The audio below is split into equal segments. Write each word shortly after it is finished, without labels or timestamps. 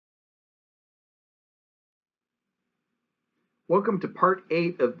Welcome to part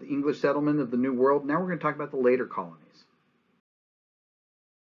 8 of the English settlement of the New World. Now we're going to talk about the later colonies.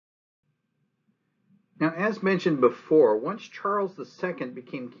 Now, as mentioned before, once Charles II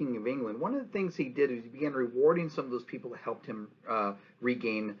became King of England, one of the things he did is he began rewarding some of those people that helped him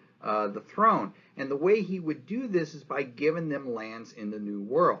regain the throne. And the way he would do this is by giving them lands in the New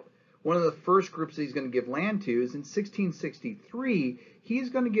World. One of the first groups that he's going to give land to is in 1663, he's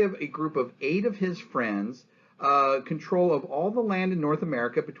going to give a group of 8 of his friends control of all the land in North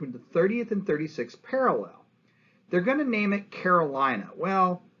America between the 30th and 36th parallel. They're going to name it Carolina.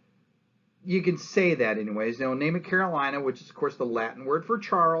 Well, you can say that anyways. They'll name it Carolina, which is, of course, the Latin word for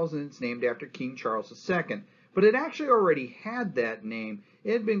Charles, and it's named after King Charles II. But it actually already had that name.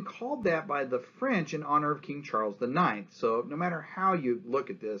 It had been called that by the French in honor of King Charles IX. So no matter how you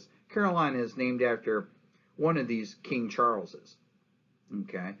look at this, Carolina is named after one of these King Charleses.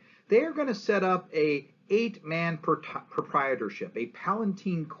 Okay, they are going to set up a 8-man proprietorship, a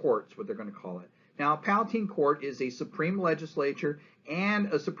Palatine Court is what they're going to call it. Now, a Palatine Court is a supreme legislature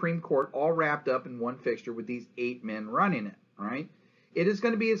and a Supreme Court all wrapped up in one fixture with these 8 men running it, right? It is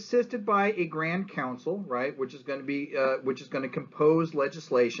going to be assisted by a Grand Council, right, which is going to compose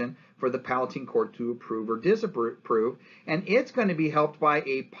legislation for the Palatine Court to approve or disapprove, and it's going to be helped by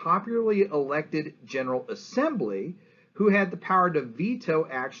a popularly elected General Assembly who had the power to veto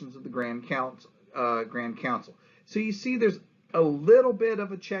actions of the Grand Council. So you see there's a little bit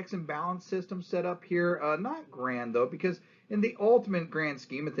of a checks and balance system set up here. Not grand, though, because in the ultimate grand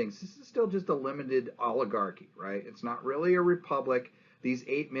scheme of things, this is still just a limited oligarchy, right? It's not really a republic. These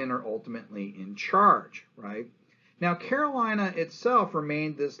 8 men are ultimately in charge, right? Now, Carolina itself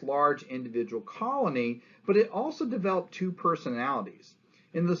remained this large individual colony, but it also developed 2 personalities.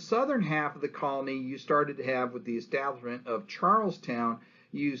 In the southern half of the colony, you started to have, with the establishment of Charlestown,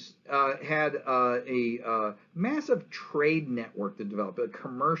 you had a massive trade network that developed. A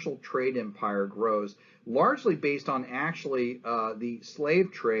commercial trade empire grows, largely based on actually the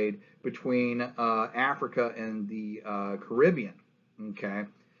slave trade between Africa and the Caribbean. Okay,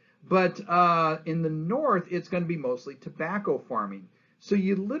 but in the north, it's going to be mostly tobacco farming. So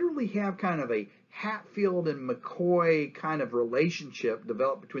you literally have kind of a Hatfield and McCoy kind of relationship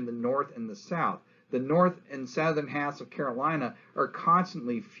developed between the north and the south. The north and southern halves of Carolina are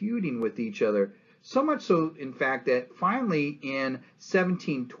constantly feuding with each other. So much so, in fact, that finally in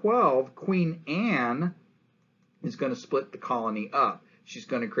 1712, Queen Anne is going to split the colony up. She's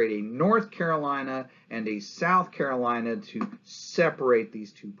going to create a North Carolina and a South Carolina to separate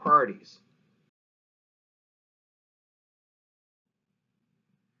these 2 parties.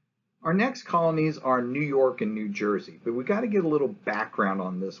 Our next colonies are New York and New Jersey, but we got to get a little background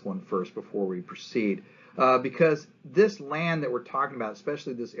on this one first before we proceed, because this land that we're talking about,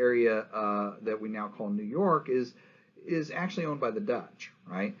 especially this area that we now call New York, is actually owned by the Dutch,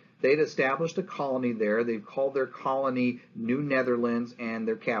 right? They'd established a colony there. They've called their colony New Netherlands and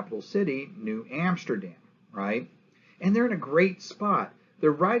their capital city New Amsterdam, right? And they're in a great spot.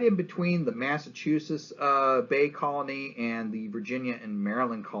 They're right in between the Massachusetts Bay Colony and the Virginia and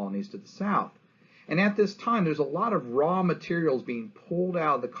Maryland colonies to the south. And at this time, there's a lot of raw materials being pulled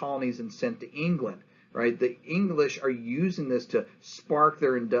out of the colonies and sent to England, right? The English are using this to spark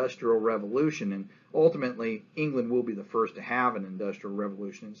their industrial revolution, and ultimately, England will be the first to have an industrial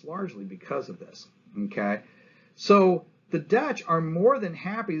revolution. It's largely because of this, okay? So the Dutch are more than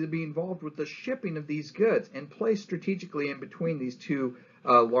happy to be involved with the shipping of these goods and placed strategically in between these 2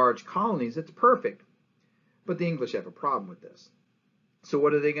 large colonies. It's perfect. But the English have a problem with this. So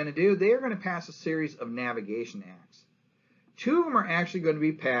what are they going to do? They are going to pass a series of navigation acts. 2 of them are actually going to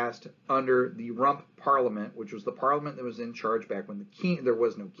be passed under the Rump Parliament, which was the parliament that was in charge back when there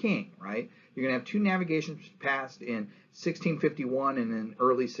was no king, right? You're going to have 2 navigations passed in 1651 and in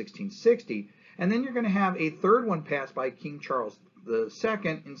early 1660. And then you're going to have a 3rd one passed by King Charles II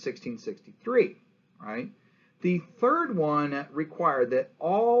in 1663, right? The 3rd one required that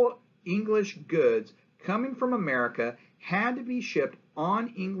all English goods coming from America had to be shipped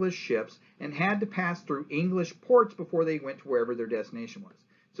on English ships and had to pass through English ports before they went to wherever their destination was.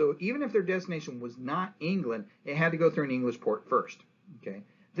 So even if their destination was not England, it had to go through an English port first, okay?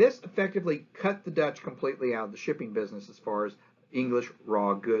 This effectively cut the Dutch completely out of the shipping business as far as English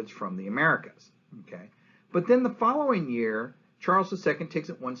raw goods from the Americas, okay? But then the following year, Charles II takes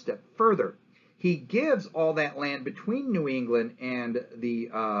it one step further. He gives all that land between New England and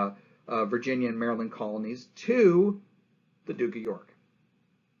the Virginia and Maryland colonies to the Duke of York.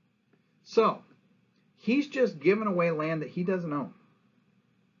 So he's just given away land that he doesn't own,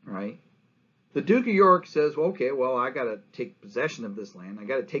 right? The Duke of York says, well, okay, well, I got to take possession of this land. I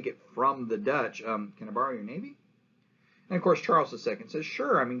got to take it from the Dutch. Can I borrow your navy? And of course, Charles II says,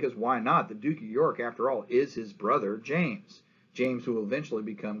 sure, I mean, because why not? The Duke of York, after all, is his brother, James. James, who will eventually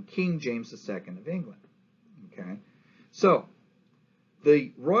become King James II of England. Okay? So,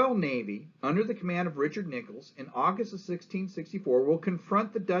 the Royal Navy, under the command of Richard Nicolls, in August of 1664, will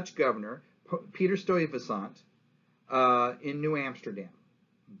confront the Dutch governor, Peter Stuyvesant, in New Amsterdam.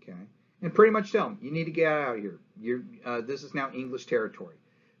 Okay? And pretty much tell him, you need to get out of here. This is now English territory.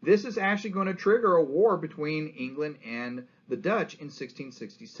 This is actually going to trigger a war between England and the Dutch in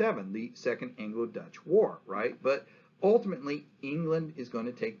 1667, the Second Anglo-Dutch War, right? But ultimately, England is going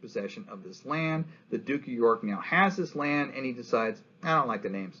to take possession of this land. The Duke of York now has this land, and he decides, I don't like the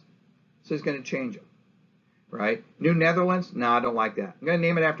names. So he's going to change them, right? New Netherlands? No, I don't like that. I'm going to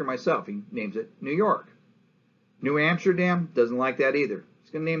name it after myself. He names it New York. New Amsterdam? Doesn't like that either.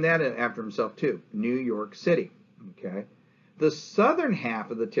 He's going to name that after himself, too. New York City, okay? The southern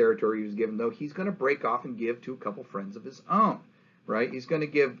half of the territory he was given, though, he's going to break off and give to a couple friends of his own, right? He's going to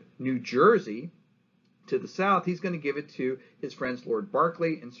give New Jersey to the south. He's going to give it to his friends Lord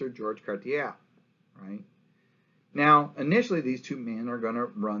Berkeley and Sir George Cartier, right? Now, initially, these two men are going to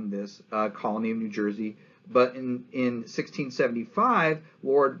run this colony of New Jersey, but in 1675,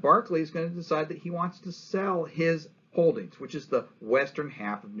 Lord Berkeley is going to decide that he wants to sell his holdings, which is the western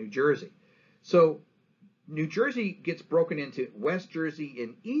half of New Jersey. So New Jersey gets broken into West Jersey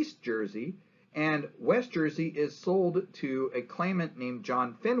and East Jersey, and West Jersey is sold to a claimant named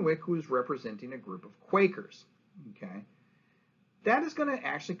John Fenwick, who is representing a group of Quakers. Okay, that is going to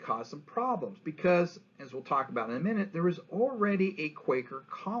actually cause some problems because, as we'll talk about in a minute, there was already a Quaker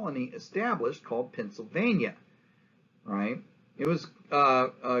colony established called Pennsylvania, right? It was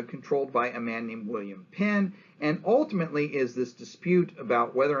controlled by a man named William Penn, and ultimately is this dispute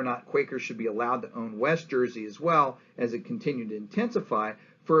about whether or not Quakers should be allowed to own West Jersey as well as it continued to intensify.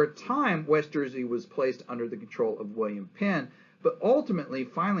 For a time, West Jersey was placed under the control of William Penn, but ultimately,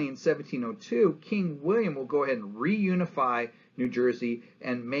 finally in 1702, King William will go ahead and reunify New Jersey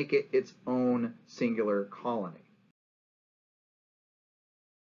and make it its own singular colony.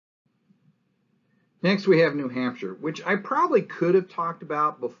 Next, we have New Hampshire, which I probably could have talked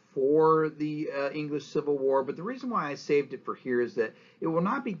about before the English Civil War, but the reason why I saved it for here is that it will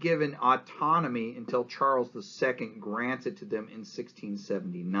not be given autonomy until Charles II grants it to them in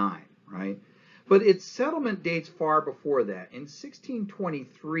 1679, right? But its settlement dates far before that. In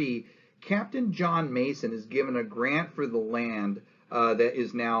 1623, Captain John Mason is given a grant for the land that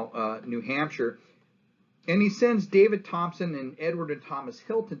is now New Hampshire, and he sends David Thompson and Edward and Thomas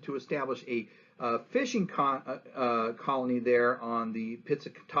Hilton to establish a fishing colony there on the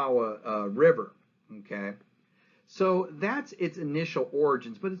Pitsicatawa River, okay? So that's its initial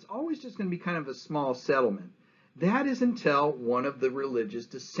origins, but it's always just going to be kind of a small settlement. That is until one of the religious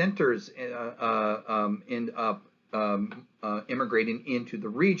dissenters end up immigrating into the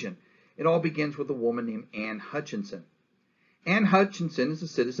region. It all begins with a woman named Anne Hutchinson. Anne Hutchinson is a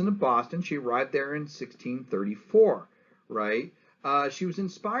citizen of Boston. She arrived there in 1634, right? She was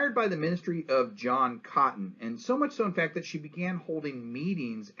inspired by the ministry of John Cotton, and so much so, in fact, that she began holding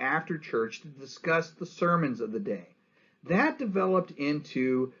meetings after church to discuss the sermons of the day. That developed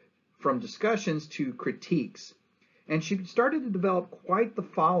from discussions to critiques, and she started to develop quite the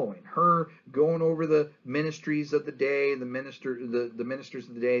following. Her going over the ministries of the day, the ministers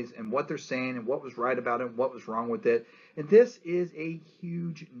of the days, and what they're saying, and what was right about it, and what was wrong with it. And this is a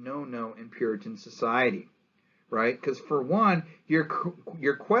huge no-no in Puritan society, right? Because for one, you're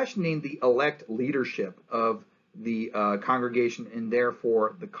questioning the elect leadership of the congregation and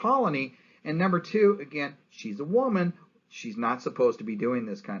therefore the colony. And number two, again, she's a woman. She's not supposed to be doing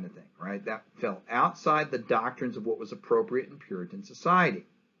this kind of thing, right? That fell outside the doctrines of what was appropriate in Puritan society,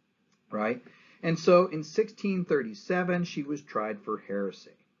 right? And so in 1637, she was tried for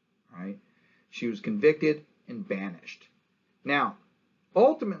heresy, right? She was convicted and banished. Now,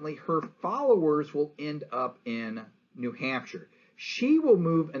 ultimately, her followers will end up in New Hampshire. She will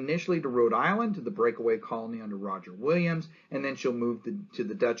move initially to Rhode Island, to the breakaway colony under Roger Williams, and then she'll move to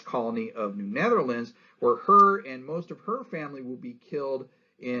the Dutch colony of New Netherlands, where her and most of her family will be killed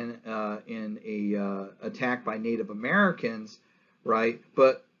in a attack by Native Americans, right?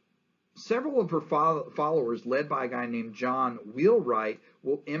 But several of her followers, led by a guy named John Wheelwright,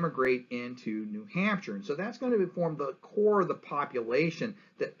 will immigrate into New Hampshire. And so that's going to form the core of the population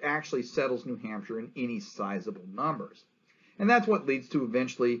that actually settles New Hampshire in any sizable numbers. And that's what leads to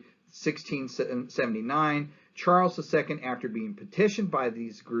eventually 1679. Charles II, after being petitioned by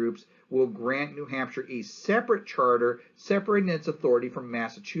these groups, will grant New Hampshire a separate charter, separating its authority from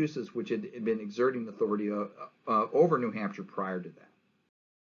Massachusetts, which had been exerting authority over New Hampshire prior to that.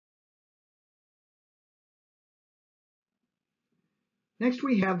 Next,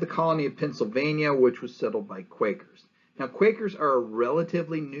 we have the colony of Pennsylvania, which was settled by Quakers. Now, Quakers are a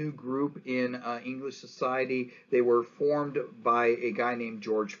relatively new group in English society. They were formed by a guy named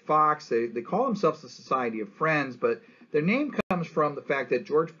George Fox. They call themselves the Society of Friends, but their name comes from the fact that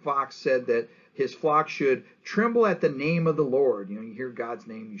George Fox said that his flock should tremble at the name of the Lord. You know, you hear God's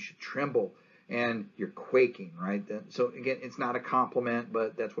name, you should tremble, and you're quaking, right? So again, it's not a compliment,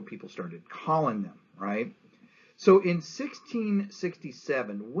 but that's what people started calling them, right? So in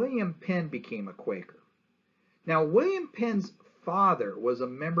 1667, William Penn became a Quaker. Now, William Penn's father was a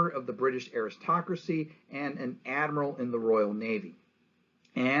member of the British aristocracy and an admiral in the Royal Navy.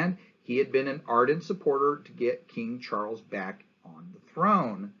 And he had been an ardent supporter to get King Charles back on the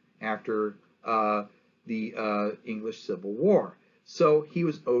throne after the English Civil War. So he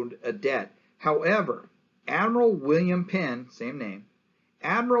was owed a debt. However, Admiral William Penn, same name,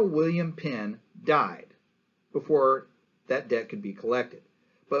 Admiral William Penn died before that debt could be collected.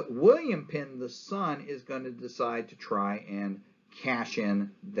 But William Penn, the son, is going to decide to try and cash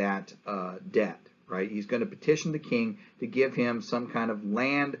in that debt, right? He's going to petition the king to give him some kind of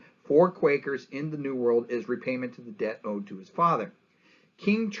land for Quakers in the New World as repayment to the debt owed to his father.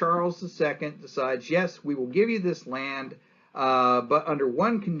 King Charles II decides, yes, we will give you this land, but under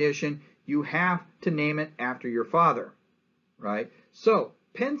one condition, you have to name it after your father, right? So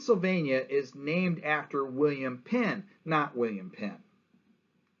Pennsylvania is named after William Penn, not William Penn.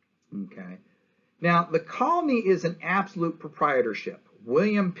 Okay. Now, the colony is an absolute proprietorship.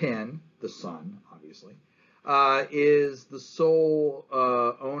 William Penn, the son, obviously, is the sole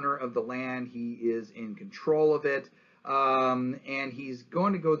owner of the land. He is in control of it, and he's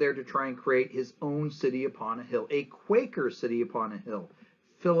going to go there to try and create his own city upon a hill, a Quaker city upon a hill,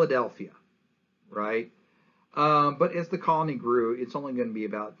 Philadelphia, right? But as the colony grew, it's only going to be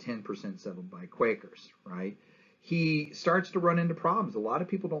about 10% settled by Quakers, right? He starts to run into problems. A lot of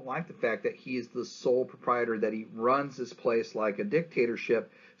people don't like the fact that he is the sole proprietor, that he runs this place like a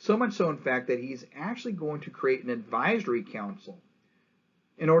dictatorship, so much so, in fact, that he's actually going to create an advisory council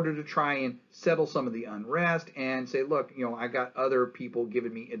in order to try and settle some of the unrest and say, look, you know, I got other people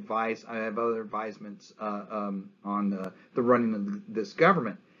giving me advice. I have other advisements on the running of this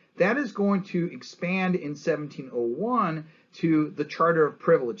government. That is going to expand in 1701 to the Charter of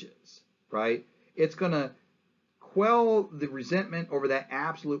Privileges, right? It's going to quell the resentment over that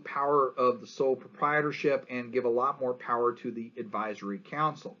absolute power of the sole proprietorship and give a lot more power to the advisory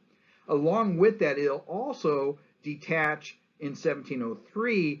council. Along with that, it'll also detach in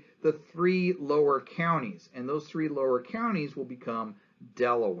 1703 the 3 lower counties, and those 3 lower counties will become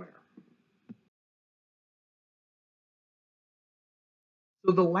Delaware.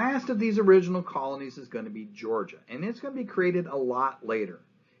 So the last of these original colonies is going to be Georgia, and it's going to be created a lot later.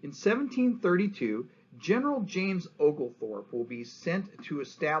 In 1732, General James Oglethorpe will be sent to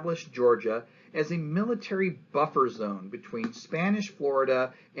establish Georgia as a military buffer zone between Spanish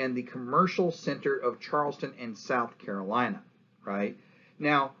Florida and the commercial center of Charleston and South Carolina, right?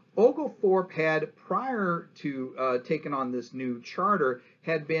 Now, Oglethorpe had, prior to taking on this new charter,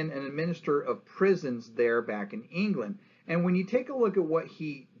 had been an administrator of prisons there back in England. And when you take a look at what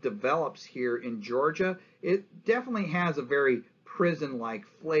he develops here in Georgia, it definitely has a very prison-like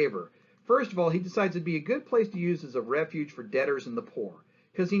flavor. First of all, he decides it'd be a good place to use as a refuge for debtors and the poor,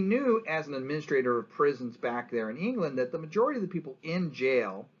 because he knew, as an administrator of prisons back there in England, that the majority of the people in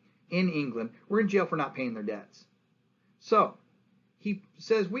jail in England were in jail for not paying their debts. So he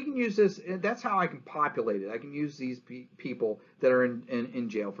says, we can use this, that's how I can populate it. I can use these people that are in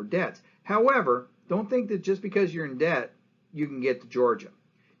jail for debts. However, don't think that just because you're in debt, you can get to Georgia.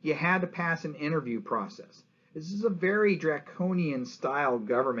 You had to pass an interview process. This is a very draconian style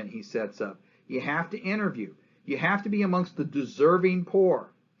government he sets up. You have to interview. You have to be amongst the deserving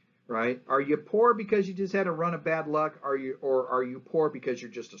poor, right? Are you poor because you just had a run of bad luck, or are you poor because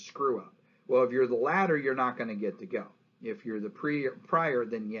you're just a screw up? Well, if you're the latter, you're not going to get to go. If you're the prior,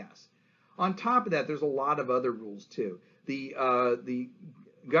 then yes. On top of that, there's a lot of other rules too. The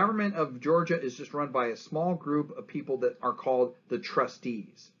government of Georgia is just run by a small group of people that are called the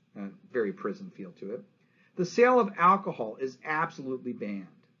trustees. Very prison feel to it. The sale of alcohol is absolutely banned.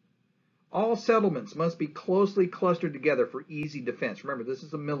 All settlements must be closely clustered together for easy defense. Remember, this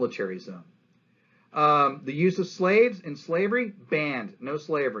is a military zone. The use of slaves and slavery, banned. No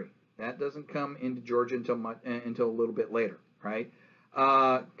slavery. That doesn't come into Georgia until a little bit later, right?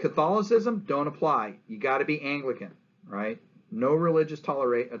 Catholicism, don't apply. You got to be Anglican, right? No religious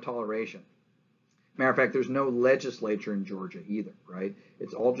toleration. Matter of fact, there's no legislature in Georgia either, right?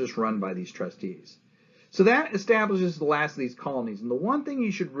 It's all just run by these trustees. So that establishes the last of these colonies. And the one thing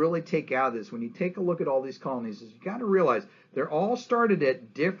you should really take out of this when you take a look at all these colonies is you got to realize they're all started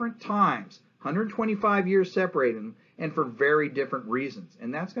at different times, 125 years separating them, and for very different reasons.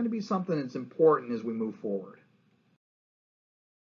 And that's going to be something that's important as we move forward.